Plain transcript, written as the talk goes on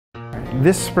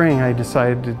This spring I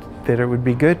decided that it would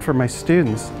be good for my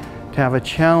students to have a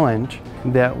challenge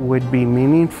that would be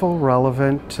meaningful,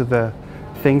 relevant to the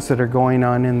things that are going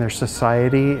on in their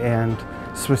society and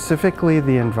specifically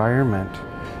the environment.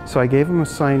 So I gave them an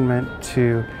assignment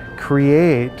to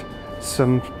create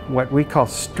some what we call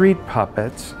street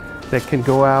puppets that can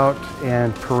go out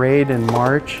and parade and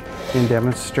march in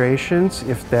demonstrations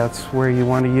if that's where you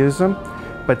want to use them,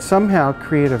 but somehow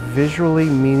create a visually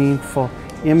meaningful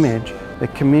image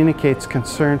that communicates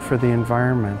concern for the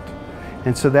environment.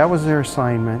 And so that was their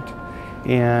assignment,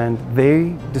 and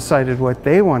they decided what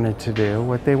they wanted to do,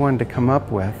 what they wanted to come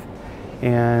up with,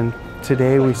 and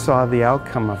today we saw the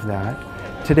outcome of that.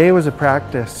 Today was a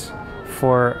practice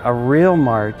for a real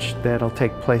march that'll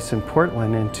take place in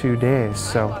Portland in 2 days.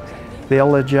 So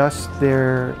they'll adjust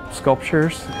their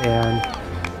sculptures and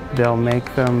they'll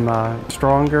make them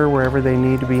stronger wherever they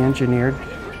need to be engineered.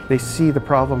 They see the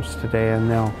problems today and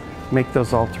they'll make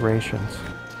those alterations.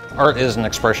 Art is an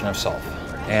expression of self,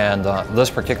 and this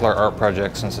particular art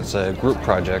project, since it's a group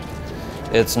project,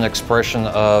 it's an expression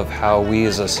of how we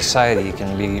as a society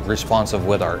can be responsive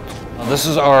with art. This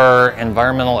is our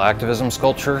environmental activism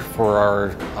sculpture for our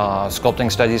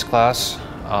sculpting studies class.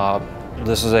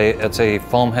 It's a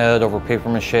foam head over paper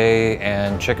mache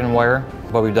and chicken wire.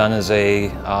 What we've done is a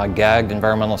gagged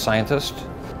environmental scientist.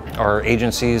 Our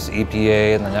agencies,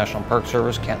 EPA and the National Park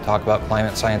Service, can't talk about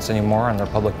climate science anymore on their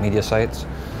public media sites.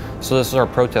 So this is our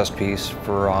protest piece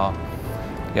for,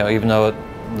 even though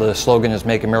the slogan is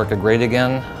 "Make America Great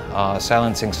Again,"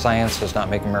 silencing science does not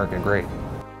make America great.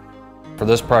 For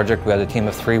this project, we had a team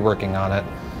of 3 working on it,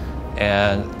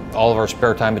 and all of our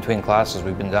spare time between classes,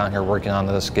 we've been down here working on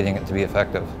this, getting it to be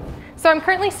effective. So I'm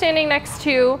currently standing next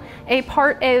to a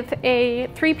part of a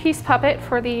 3-piece puppet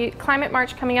for the climate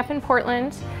march coming up in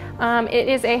Portland. It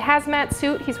is a hazmat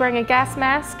suit. He's wearing a gas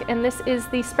mask, and this is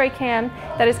the spray can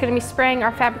that is going to be spraying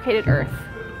our fabricated earth.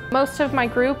 Most of my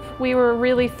group, we were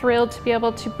really thrilled to be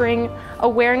able to bring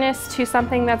awareness to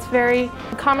something that's very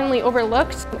commonly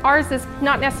overlooked. Ours is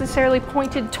not necessarily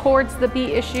pointed towards the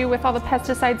bee issue with all the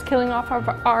pesticides killing off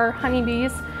our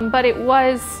honeybees, but it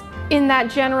was in that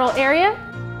general area.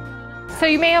 So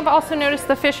you may have also noticed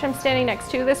the fish I'm standing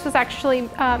next to. This was actually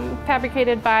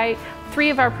fabricated by 3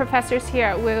 of our professors here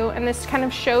at WOU, and this kind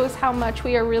of shows how much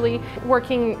we are really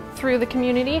working through the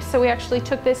community. So we actually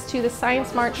took this to the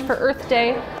Science March for Earth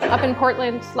Day up in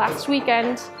Portland last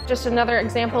weekend. Just another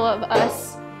example of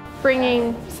us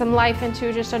bringing some life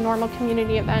into just a normal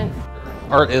community event.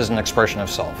 Art is an expression of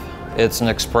self. It's an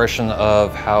expression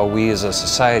of how we as a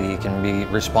society can be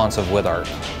responsive with art.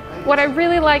 What I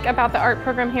really like about the art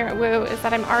program here at WOU is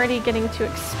that I'm already getting to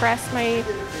express my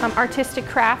artistic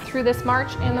craft through this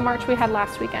march and the march we had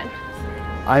last weekend.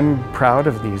 I'm proud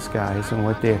of these guys and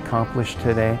what they accomplished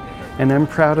today, and I'm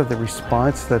proud of the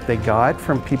response that they got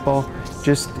from people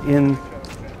just in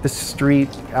the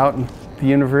street, out in the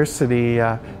university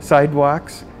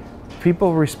sidewalks.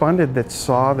 People responded that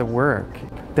saw the work.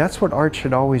 That's what art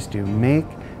should always do, make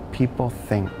people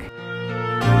think.